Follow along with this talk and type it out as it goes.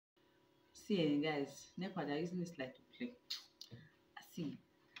See, guys, NEPA, they're using this light to play. See,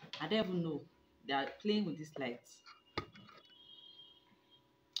 I don't even know. They are playing with this light. If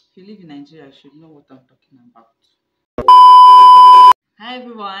you live in Nigeria, you should know what I'm talking about. Hi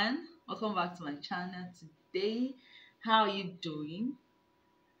everyone, welcome back to my channel today. How are you doing?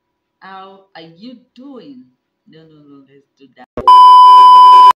 How are you doing? No, let's do that.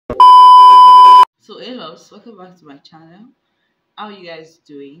 So, hey loves, welcome back to my channel. How are you guys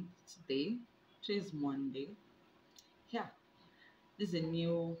doing today? Today is Monday. Yeah, this is a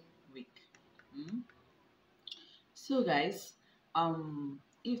new week. So guys,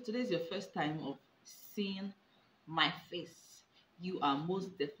 if today is your first time of seeing my face, you are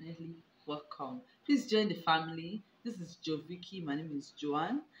most definitely welcome. Please join the family. This is Jovicky. My name is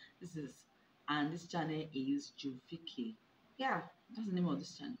Joanne. This channel is Jovicky. Yeah, that's the name of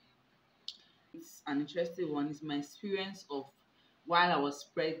this channel. It's an interesting one. It's my experience of while I was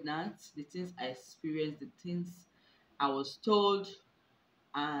pregnant, the things I experienced, the things I was told,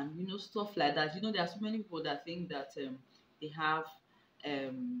 and stuff like that. There are so many people that think that they have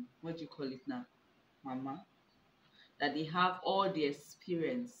what do you call it now, mama, that they have all the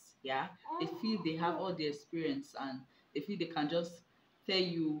experience. Yeah, they feel they have all the experience, and they feel they can just tell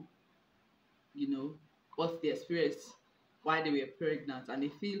you what's the experience while they were pregnant, and they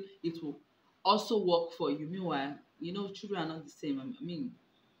feel it will also work for you. Meanwhile, children are not the same. I mean,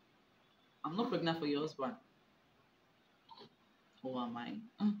 I'm not pregnant for your husband. Or am I?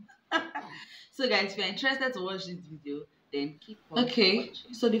 So guys, if you're interested to watch this video, then keep on watching.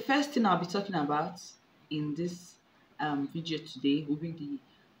 So the first thing I'll be talking about in this video today will be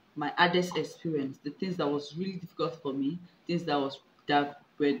my hardest experience, the things that was really difficult for me, things that were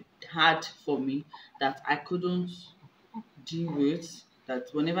hard for me, that I couldn't deal with, that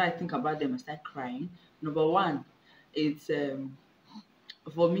whenever I think about them I start crying. Number one, it's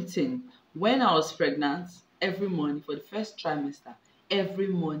vomiting. When I was pregnant, every morning for the first trimester, every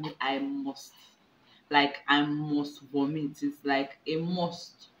morning I must vomit. It's like a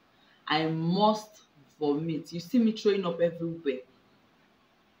must. I must vomit. You see me throwing up everywhere.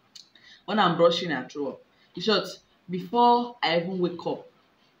 When I'm brushing, I throw up. In short, before I even wake up,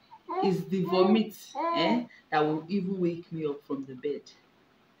 it's the vomit that will even wake me up from the bed.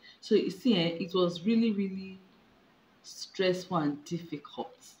 So you see, it was really, really stressful and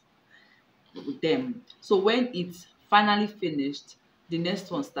difficult with them. So when it finally finished, the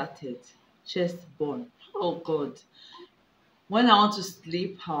next one started, chest burn. Oh God. When I want to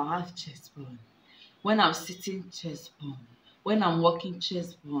sleep, I'll have chest burn. When I'm sitting, chest burn. When I'm walking,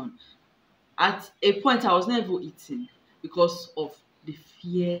 chest burn. At a point, I was not even eating because of the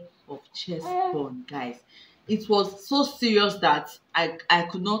fear of chest burn, guys. It was so serious that I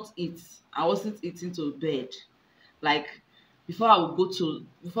could not eat. I wasn't eating to bed. Like, before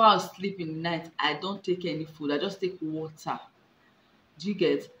I sleep in the night, I don't take any food. I just take water. Do you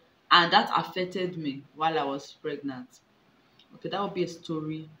get? And that affected me while I was pregnant. Okay, that would be a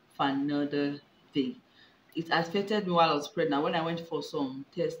story for another day. It affected me while I was pregnant. When I went for some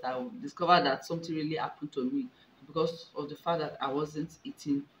tests, I discovered that something really happened to me because of the fact that I wasn't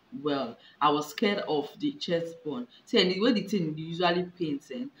eating well. I was scared of the chest burn. See, and the way the thing usually pains,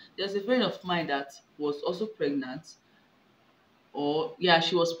 there's a friend of mine that was also pregnant. Or yeah,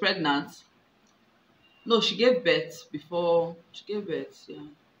 she was pregnant. No, she gave birth before she gave birth. Yeah,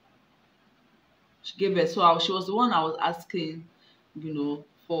 she gave birth. So she was the one I was asking,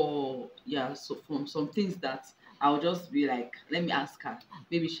 for so from some things that I'll just be like, let me ask her.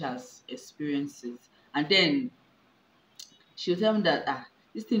 Maybe she has experiences, and then she'll tell me that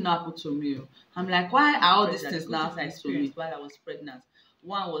this thing not happened to me. I'm like, why are all these things now happening to me while I was pregnant?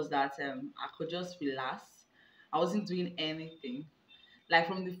 One was that I could just relax. I wasn't doing anything. Like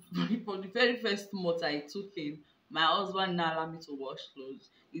from the very first month I took in, my husband didn't allow me to wash clothes.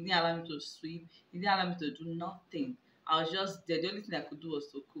 He didn't allow me to sweep. He didn't allow me to do nothing. I was just there. The only thing I could do was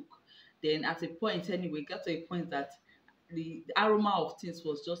to cook. Then at a point anyway, got to a point that the aroma of things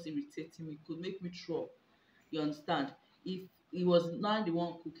was just irritating me. It could make me throw up. You understand? If he was not the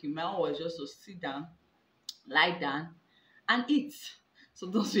one cooking, my own was just to sit down, lie down, and eat. So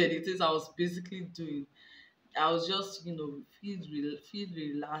those were the things I was basically doing. I was just, feel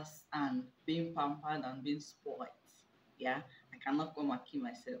relaxed and being pampered and being spoiled. Yeah, I cannot come and kill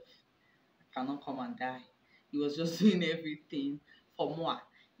myself. I cannot come and die. He was just doing everything for more.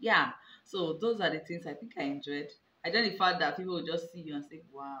 Yeah, so those are the things I think I enjoyed. I enjoyed the fact that people would just see you and say,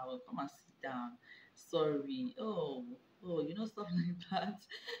 wow, come and sit down. Sorry. Oh, stuff like that.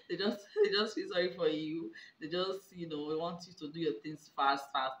 They just feel sorry for you. They just, want you to do your things fast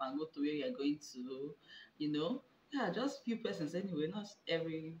and go to where you're going to, Yeah, just few persons anyway, not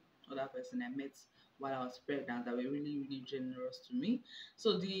other person I met while I was pregnant that were really, really generous to me.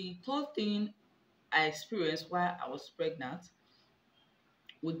 So the third thing I experienced while I was pregnant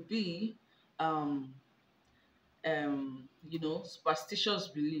would be um superstitious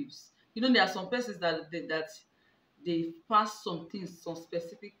beliefs. There are some persons that they pass some things, some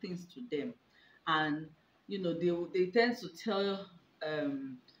specific things to them, and they tend to tell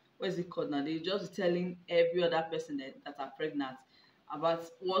what is it called now? They just telling every other person that are pregnant about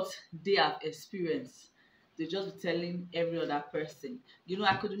what they have experienced. They just be telling every other person.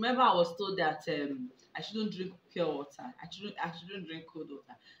 I could remember I was told that I shouldn't drink pure water. I shouldn't drink cold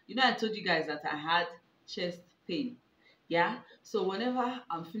water. I told you guys that I had chest pain. Yeah. So whenever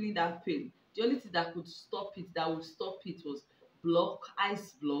I'm feeling that pain, the only thing that would stop it was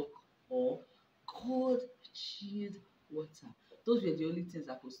ice block, or cold chilled water. Those were the only things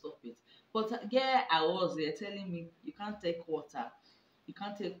that could stop it. But yeah, I was there telling me you can't take water. You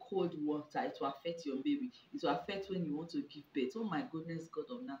can't take cold water. It will affect your baby. It will affect when you want to give birth. Oh my goodness, God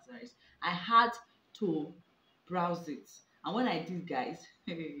of Nazareth. I had to browse it. And when I did, guys,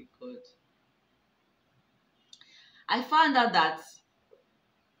 God, I found out that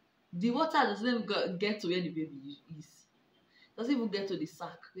the water doesn't even get to where the baby is. Doesn't even get to the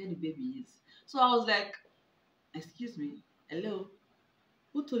sack where the baby is. So I was like, excuse me, hello,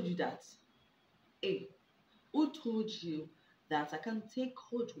 who told you that? Hey, who told you that I can take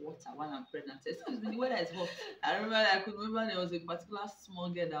cold water while I'm pregnant? Excuse me, the weather is hot. I could remember there was a particular small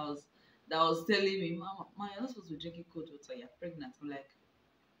girl that was telling me, Mama, you're not supposed to be drinking cold water, you're pregnant. I'm like,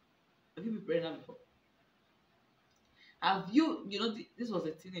 have you been pregnant before? Have you, this was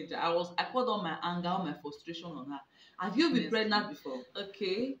a teenager. I poured all my anger, all my frustration on her. Have you been pregnant before?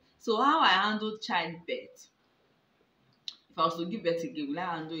 Okay. So how I handled childbirth, if I was to give birth again, will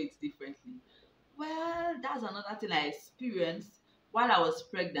I handle it differently? Well, that's another thing I experienced while I was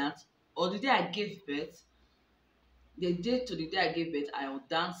pregnant, or the day I gave birth. The day I gave birth, I would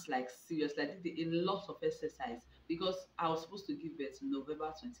dance like seriously. I did a lot of exercise because I was supposed to give birth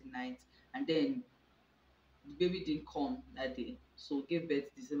November 29th, and then the baby didn't come that day, so gave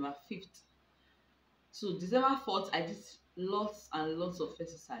birth December 5th. So December 4th, I did lots and lots of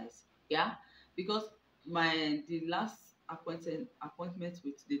exercise. Yeah, because the last appointment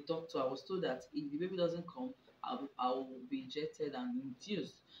with the doctor, I was told that if the baby doesn't come, I will be injected and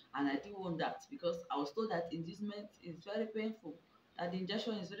induced, and I didn't want that because I was told that inducement is very painful, that the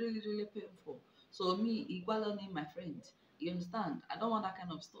injection is really, really painful. So me, Igualoni, my friend, you understand? I don't want that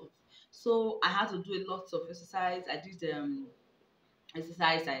kind of stuff. So I had to do a lot of exercise. I did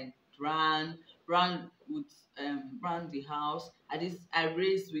exercise. I ran with ran the house. I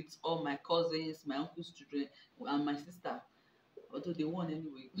raised with all my cousins, my uncle's children, and my sister, although they won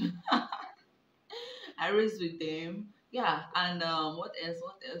anyway. I raised with them. Yeah. And what else,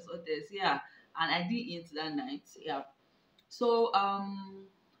 yeah. And I did eat that night. Yeah. So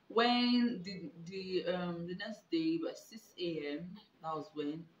when the next day by 6 a.m., that was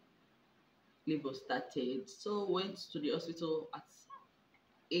when labor started. So went to the hospital at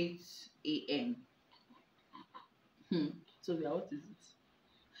 8 a.m. So yeah, what is it?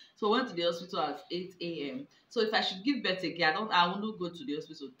 So I went to the hospital at 8 a.m. So if I should give birth again, I will not go to the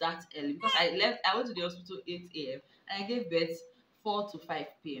hospital that early because I went to the hospital 8 a.m. and I gave birth 4 to 5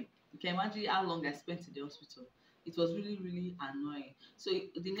 p.m. You can imagine how long I spent in the hospital. It was really, really annoying. So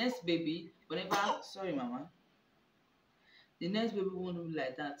the next baby, whenever, sorry, mama, the next baby won't be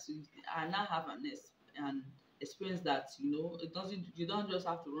like that. So I now have an experience that it doesn't. You don't just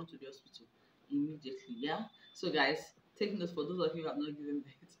have to run to the hospital immediately. Yeah. So guys, take note for those of you who have not given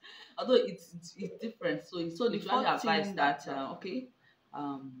birth. Although it's different. So it's usually advised that okay,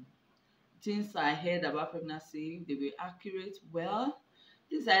 um, things I heard about pregnancy, they were accurate. Well,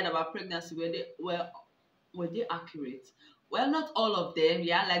 things I heard about pregnancy were they accurate? Well, not all of them.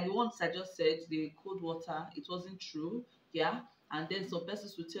 Yeah, like the ones I just said, the cold water, it wasn't true. Yeah. And then some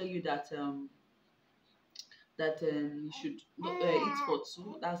persons will tell you that you should eat for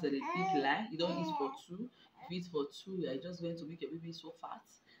two. That's a big lie. You don't eat for two. If you eat for two, you're just going to make your baby so fat.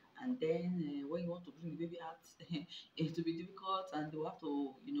 And then when you want to bring the baby out, it will be difficult, and they will have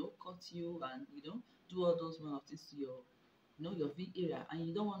to, cut you and do all those kind of things to your V area, and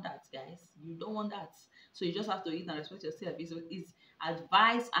you don't want that, guys. You don't want that. So you just have to eat and respect yourself. It's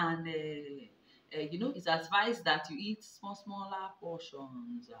advised, and it's advised that you eat smaller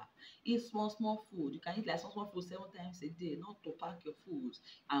portions. Eat small food. You can eat like small food 7 times a day, not to pack your food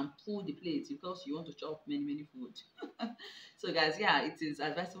and pull the plate because you want to chop many food. So guys, yeah, it is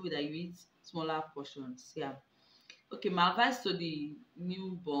advisable that you eat smaller portions. Yeah. Okay, my advice to the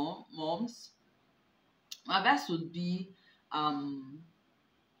newborn moms, my advice would be um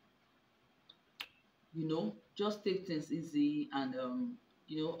just take things easy and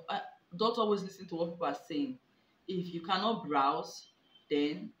don't always listen to what people are saying. If you cannot browse,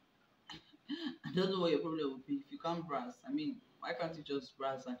 then I don't know what your problem will be. If you can't browse, I mean, why can't you just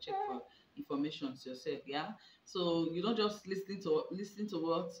browse and check for information yourself? Yeah. So you don't just listen to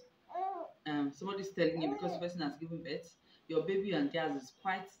what somebody's telling you because the person has given birth. Your baby and theirs is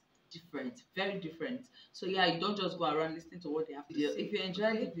quite different, very different. So yeah, you don't just go around listening to what they have to say. If you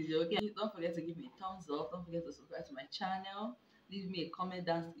enjoyed the video, don't forget to give me a thumbs up. Don't forget to subscribe to my channel. Leave me a comment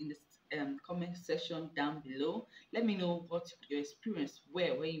down in the comment section down below. Let me know what your experience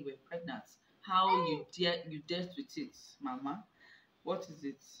were when you were pregnant. How you dealt with it, mama. What is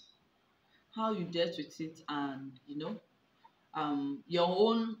it? How you dealt with it, and your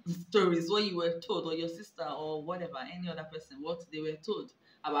own stories, what you were told, or your sister or whatever, any other person, what they were told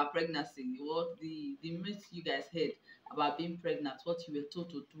about pregnancy, what the myths you guys heard about being pregnant, what you were told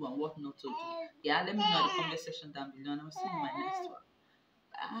to do and what not to do. Yeah, let me know in the comment section down below, and I'll see you in my next one.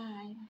 Bye.